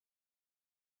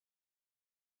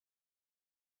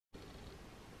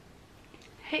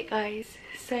Hey guys,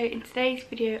 so in today's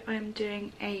video I'm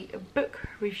doing a book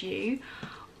review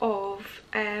of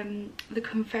The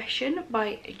Confession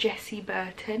by Jessie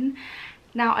Burton.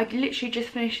 Now I literally just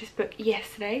finished this book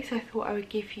yesterday, so I thought I would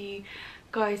give you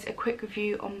guys a quick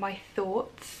review on my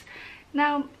thoughts.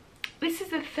 Now this is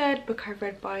the third book I've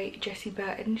read by Jessie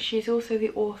Burton. She is also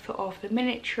the author of The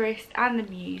Miniaturist and The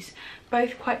Muse,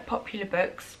 both quite popular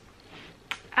books.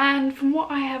 And from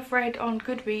what I have read on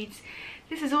Goodreads,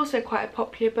 this is also quite a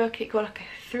popular book. It got like a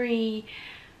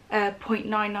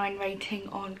 3.99 rating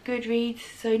on Goodreads,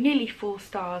 so nearly 4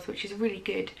 stars, which is really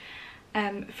good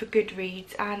for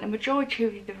Goodreads. And a majority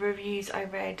of the reviews I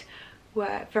read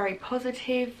were very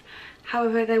positive.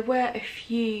 However, there were a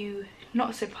few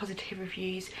not so positive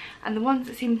reviews, and the ones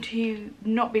that seemed to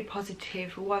not be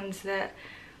positive were ones that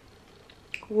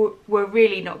were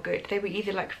really not good. They were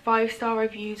either like 5-star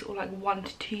reviews or like 1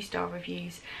 to 2 star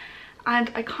reviews.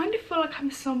 And I kind of feel like I'm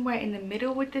somewhere in the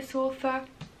middle with this author,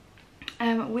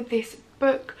 with this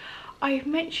book. I've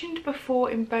mentioned before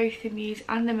in both The Muse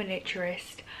and The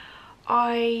Miniaturist,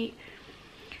 I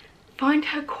find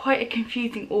her quite a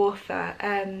confusing author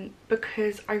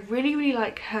because I really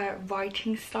like her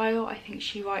writing style. I think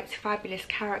she writes fabulous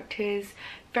characters,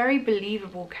 very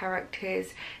believable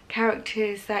characters,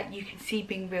 characters that you can see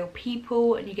being real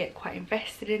people and you get quite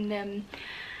invested in them.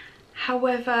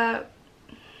 However,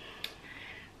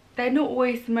 they're not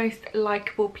always the most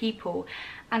likeable people,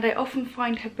 and I often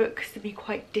find her books to be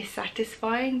quite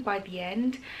dissatisfying by the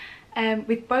end.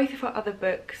 With both of her other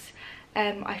books,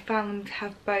 I found them to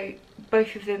have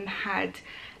both of them had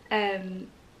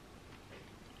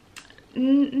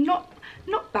not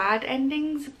bad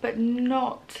endings, but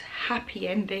not happy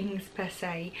endings per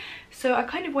se. So I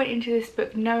kind of went into this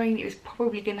book knowing it was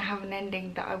probably going to have an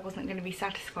ending that I wasn't going to be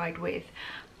satisfied with.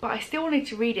 But I still wanted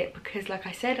to read it because, like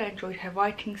I said, I enjoyed her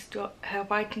writing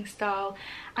style,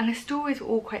 and her stories were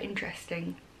all quite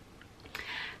interesting.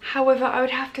 However, I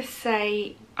would have to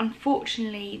say,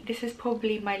 unfortunately, this is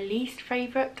probably my least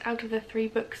favourite out of the 3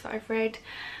 books that I've read.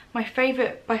 My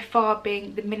favourite by far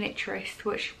being The Miniaturist,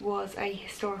 which was a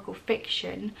historical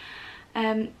fiction.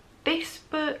 This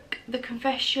book, The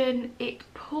Confession, it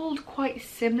pulled quite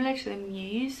similar to The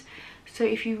Muse. So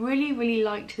if you really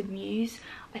liked The Muse,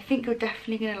 I think you're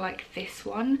definitely going to like this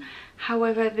one.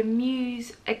 However, The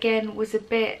Muse, again, was a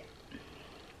bit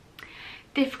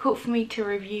difficult for me to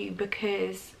review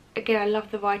because, again, I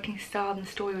love the writing style and the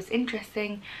story was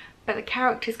interesting, but the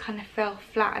characters kind of fell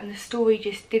flat and the story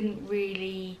just didn't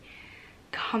really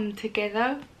come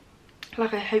together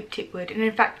like I hoped it would. And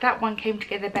in fact, that one came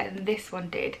together better than this one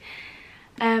did.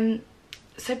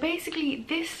 So basically,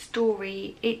 this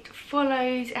story, it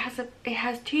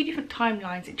has 2 different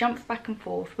timelines. It jumps back and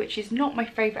forth, which is not my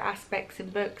favourite aspects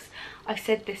in books. I've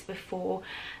said this before.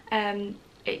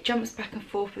 It jumps back and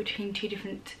forth between 2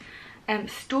 different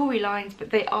storylines, but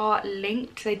they are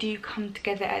linked. They do come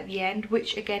together at the end,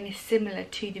 which again is similar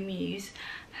to The Muse,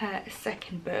 her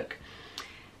second book.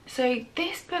 So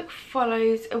this book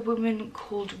follows a woman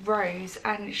called Rose,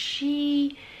 and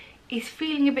she is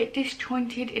feeling a bit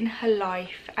disjointed in her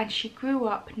life, and she grew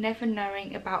up never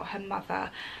knowing about her mother.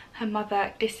 Her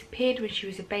mother disappeared when she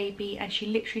was a baby, and she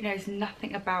literally knows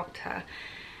nothing about her.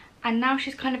 And now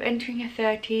she's kind of entering her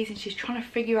 30s and she's trying to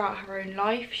figure out her own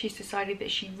life. She's decided that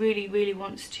she really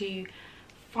wants to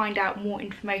find out more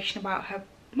information about her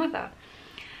mother.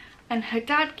 And her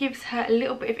dad gives her a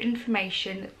little bit of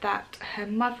information that her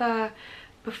mother,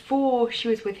 before she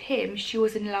was with him, she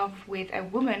was in love with a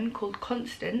woman called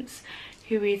Constance,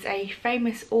 who is a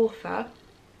famous author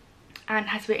and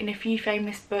has written a few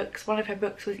famous books. One of her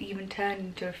books was even turned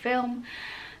into a film.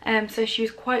 So she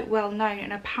was quite well known,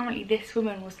 and apparently this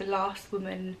woman was the last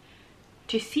woman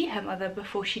to see her mother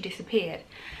before she disappeared.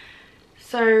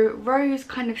 So Rose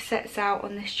kind of sets out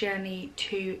on this journey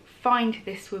to find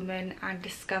this woman and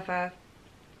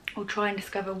try and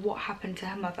discover what happened to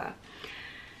her mother.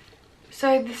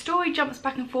 So the story jumps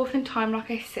back and forth in time, like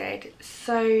I said.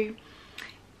 So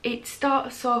it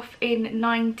starts off in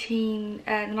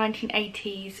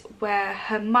 1980s, where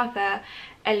her mother,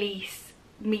 Elise,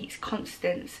 meets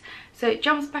Constance. So it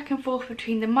jumps back and forth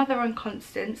between the mother and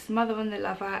Constance, the mother and the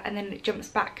lover, and then it jumps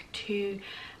back to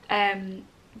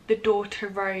the daughter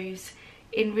Rose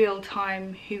in real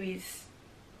time, who is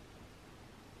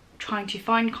trying to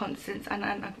find Constance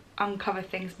and uncover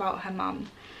things about her mum.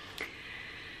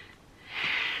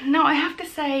 Now I have to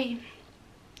say,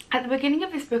 at the beginning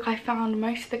of this book I found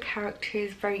most of the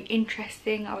characters very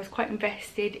interesting. I was quite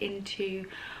invested into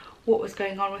what was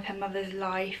going on with her mother's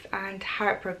life and how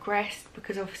it progressed,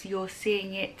 because obviously you're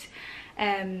seeing it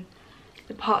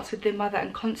the parts with the mother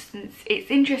and Constance,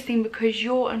 it's interesting because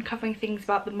you're uncovering things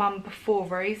about the mum before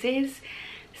Rose is.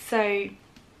 So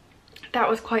that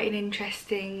was quite an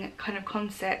interesting kind of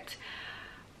concept.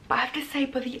 But I have to say,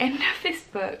 by the end of this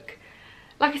book,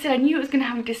 like I said, I knew it was going to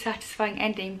have a dissatisfying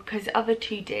ending because the other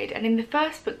two did. And in the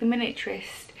first book, The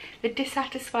Miniaturist, the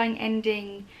dissatisfying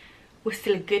ending was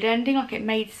still a good ending. Like, it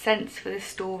made sense for the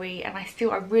story, and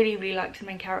I really liked the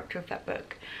main character of that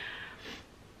book.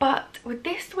 But with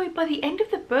this story, by the end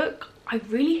of the book, I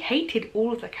really hated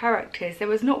all of the characters. There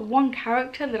was not one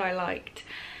character that I liked.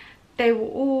 They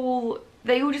all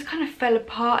just kind of fell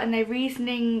apart, and their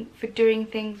reasoning for doing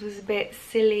things was a bit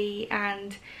silly,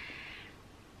 and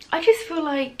I just feel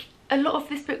like a lot of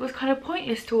this book was kind of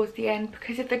pointless towards the end,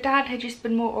 because if the dad had just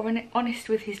been more honest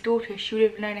with his daughter, she would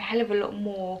have known a hell of a lot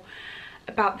more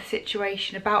about the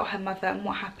situation, about her mother and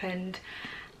what happened.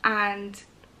 And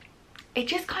it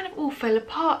just kind of all fell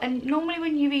apart. And normally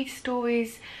when you read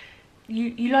stories,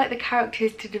 you like the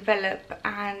characters to develop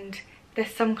and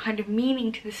there's some kind of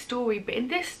meaning to the story. But in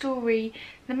this story,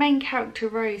 the main character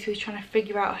Rose, who's trying to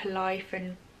figure out her life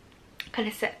and kind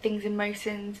of set things in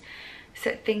motion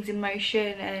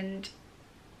and,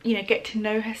 you know, get to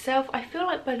know herself, I feel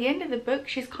like by the end of the book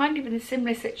she's kind of in a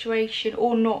similar situation,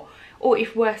 or not, or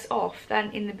if worse off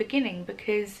than in the beginning,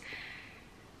 because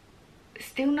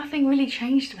still nothing really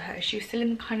changed for her. She was still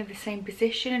in kind of the same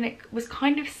position, and it was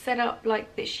kind of set up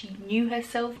like that she knew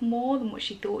herself more than what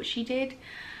she thought she did.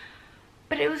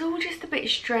 But it was all just a bit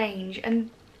strange.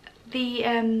 And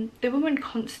the woman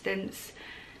Constance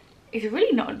is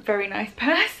really not a very nice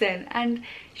person, and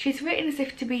she's written as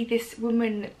if to be this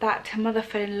woman that her mother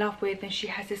fell in love with, and she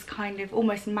has this kind of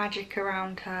almost magic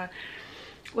around her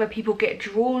where people get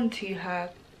drawn to her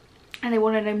and they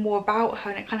want to know more about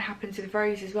her. And it kind of happens with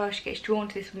Rose as well. She gets drawn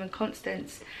to this woman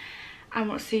Constance and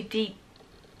wants to go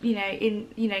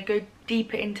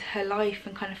deeper into her life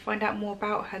and kind of find out more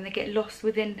about her, and they get lost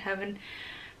within her.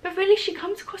 But really she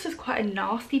comes across as quite a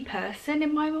nasty person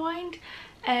in my mind.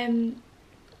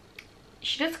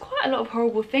 She does quite a lot of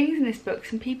horrible things in this book.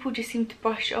 Some people just seem to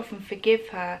brush it off and forgive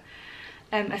her,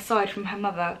 aside from her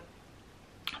mother.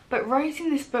 But Rose in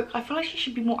this book, I feel like she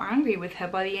should be more angry with her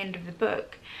by the end of the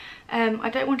book. I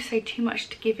don't want to say too much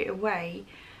to give it away,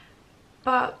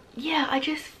 but yeah, I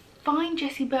just find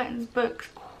Jessie Burton's books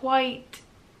quite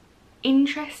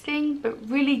interesting but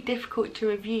really difficult to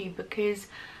review, because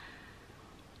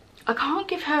I can't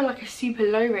give her like a super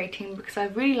low rating because I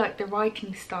really like the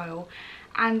writing style,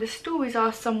 and the stories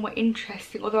are somewhat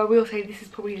interesting, although I will say this is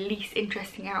probably the least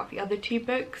interesting out of the other two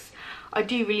books. I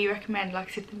do really recommend, like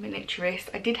I said, The Miniaturist.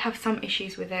 I did have some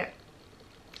issues with it.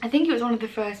 I think it was one of the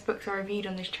first books I reviewed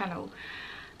on this channel.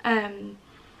 And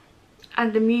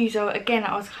The Muso, again,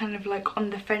 I was kind of like on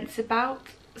the fence about.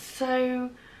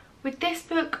 So with this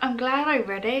book, I'm glad I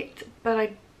read it, but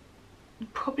I'm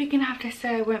probably gonna have to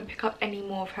say I won't pick up any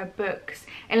more of her books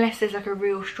unless there's like a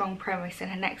real strong premise in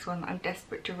her next one that I'm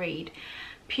desperate to read.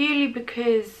 Purely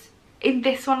because in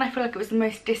this one I feel like it was the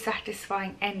most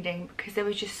dissatisfying ending, because there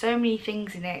was just so many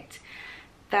things in it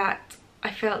that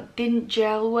I felt didn't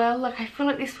gel well. Like, I feel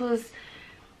like this was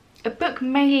a book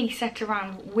mainly set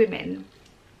around women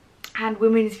and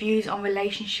women's views on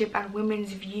relationship and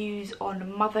women's views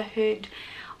on motherhood.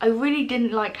 I really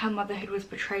didn't like how motherhood was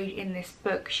portrayed in this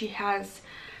book. She has,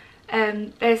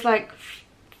 there's like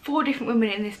 4 different women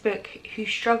in this book who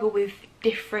struggle with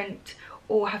different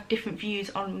or have different views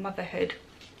on motherhood.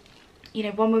 You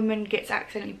know, one woman gets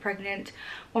accidentally pregnant,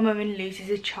 one woman loses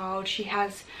a child.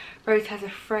 Rose has a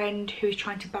friend who is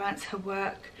trying to balance her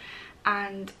work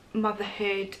and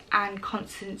motherhood, and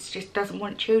Constance just doesn't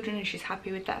want children and she's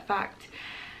happy with that fact.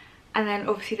 And then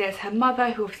obviously there's her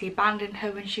mother, who obviously abandoned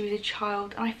her when she was a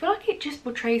child. And I feel like it just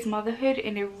portrays motherhood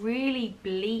in a really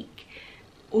bleak,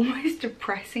 almost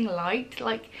depressing light.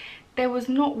 Like, there was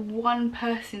not one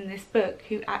person in this book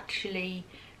who actually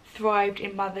thrived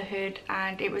in motherhood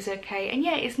and it was okay. And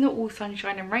yeah, it's not all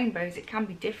sunshine and rainbows. It can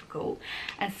be difficult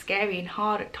and scary and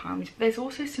hard at times, but there's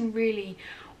also some really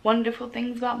wonderful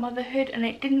things about motherhood, and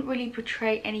it didn't really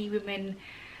portray any women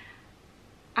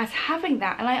as having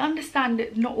that. And I understand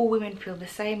that not all women feel the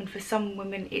same, and for some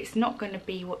women it's not going to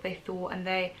be what they thought and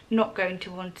they're not going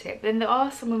to want it, but then there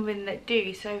are some women that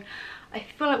do. So I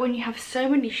feel like when you have so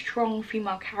many strong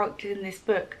female characters in this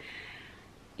book,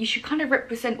 you should kind of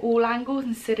represent all angles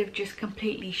instead of just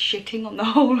completely shitting on the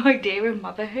whole idea of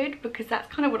motherhood, because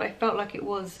that's kind of what I felt like it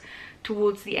was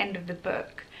towards the end of the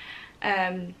book.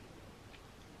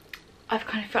 I've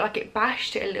kind of felt like it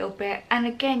bashed it a little bit. And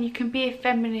again, you can be a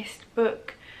feminist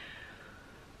book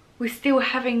with still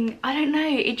having, I don't know,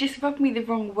 it just rubbed me the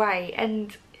wrong way.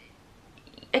 And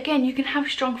again, you can have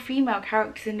strong female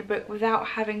characters in the book without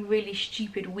having really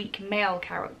stupid, weak male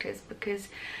characters, because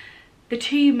the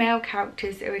two male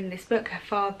characters that are in this book, her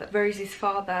father, Rosie's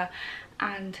father,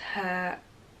 and her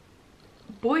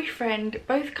boyfriend,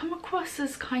 both come across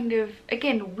as kind of,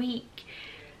 again, weak,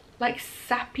 like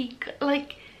sappy,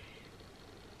 like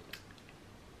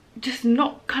just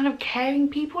not kind of caring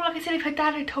people. Like I said, if her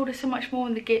dad had told her so much more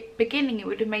in the beginning, it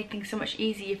would have made things so much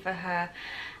easier for her.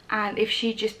 And if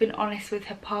she'd just been honest with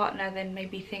her partner, then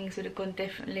maybe things would have gone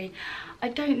differently. I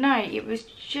don't know. It was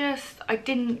just, I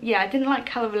didn't like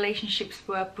how the relationships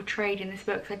were portrayed in this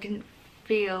book. I didn't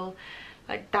feel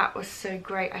like that was so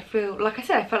great. I felt like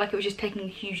it was just taking a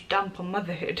huge dump on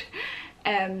motherhood,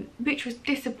 which was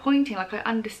disappointing. Like, I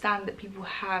understand that people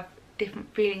have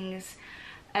different feelings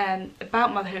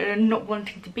about motherhood and not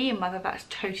wanting to be a mother. That's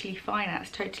totally fine.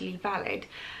 That's totally valid.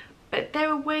 But there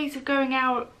are ways of going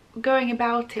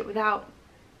about it without,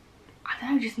 I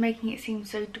don't know, just making it seem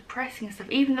so depressing and stuff.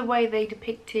 Even the way they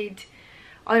depicted,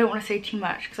 I don't want to say too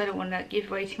much because I don't want to give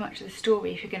away too much of the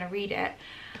story if you're going to read it.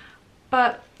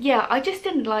 But yeah, I just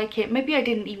didn't like it. Maybe I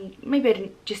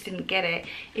just didn't get it.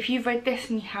 If you've read this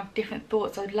and you have different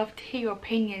thoughts, I'd love to hear your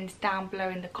opinions down below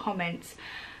in the comments.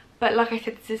 But like I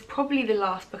said, this is probably the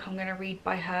last book I'm going to read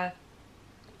by her.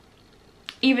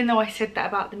 Even though I said that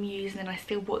about the Muse, and then I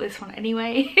still bought this one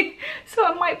anyway. So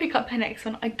I might pick up her next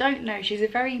one. I don't know. She's a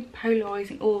very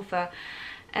polarising author.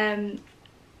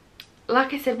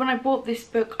 Like I said, when I bought this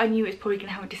book, I knew it was probably going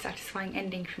to have a dissatisfying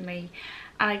ending for me.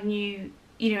 And I knew,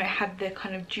 you know, it had the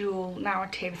kind of dual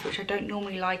narratives, which I don't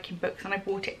normally like in books. And I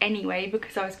bought it anyway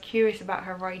because I was curious about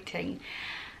her writing.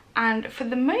 And for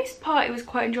the most part, it was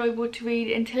quite enjoyable to read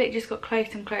until it just got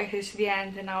closer and closer to the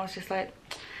end. And I was just like,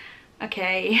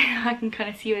 okay, I can kind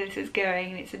of see where this is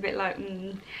going, and it's a bit like,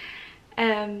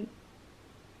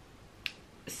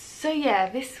 so yeah,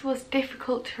 this was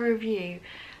difficult to review.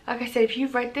 Like I said, if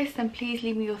you've read this, then please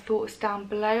leave me your thoughts down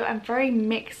below. I'm very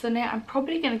mixed on it. I'm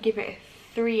probably going to give it a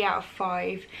 3 out of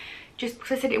 5, just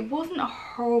because I said it wasn't a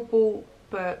horrible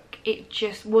book, it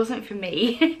just wasn't for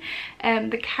me.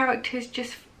 The characters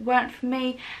just weren't for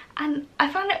me, and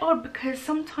I found it odd because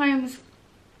sometimes,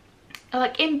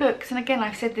 like in books, and again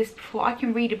I've said this before, I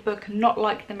can read a book and not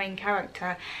like the main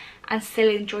character and still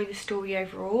enjoy the story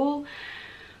overall.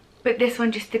 But this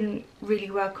one just didn't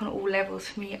really work on all levels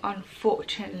for me,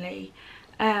 unfortunately.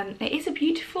 It is a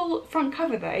beautiful front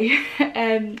cover though.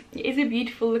 It is a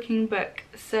beautiful looking book.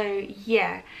 So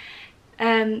yeah,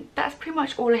 that's pretty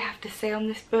much all I have to say on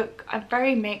this book. I'm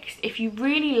very mixed. If you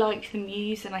really liked the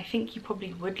Muse, then I think you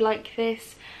probably would like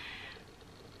this.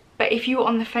 But if you're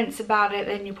on the fence about it,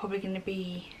 then you're probably going to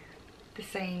be the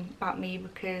same about me,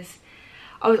 because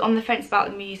I was on the fence about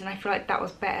the Muse and I feel like that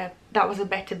was better. That was a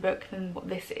better book than what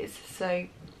this is. So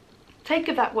take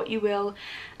of that what you will.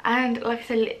 And like I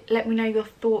said, let me know your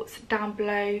thoughts down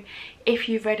below if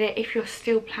you've read it, if you're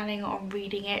still planning on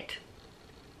reading it.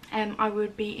 I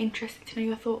would be interested to know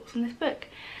your thoughts on this book.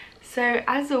 So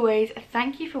as always,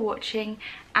 thank you for watching,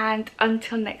 and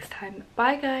until next time,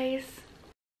 bye guys.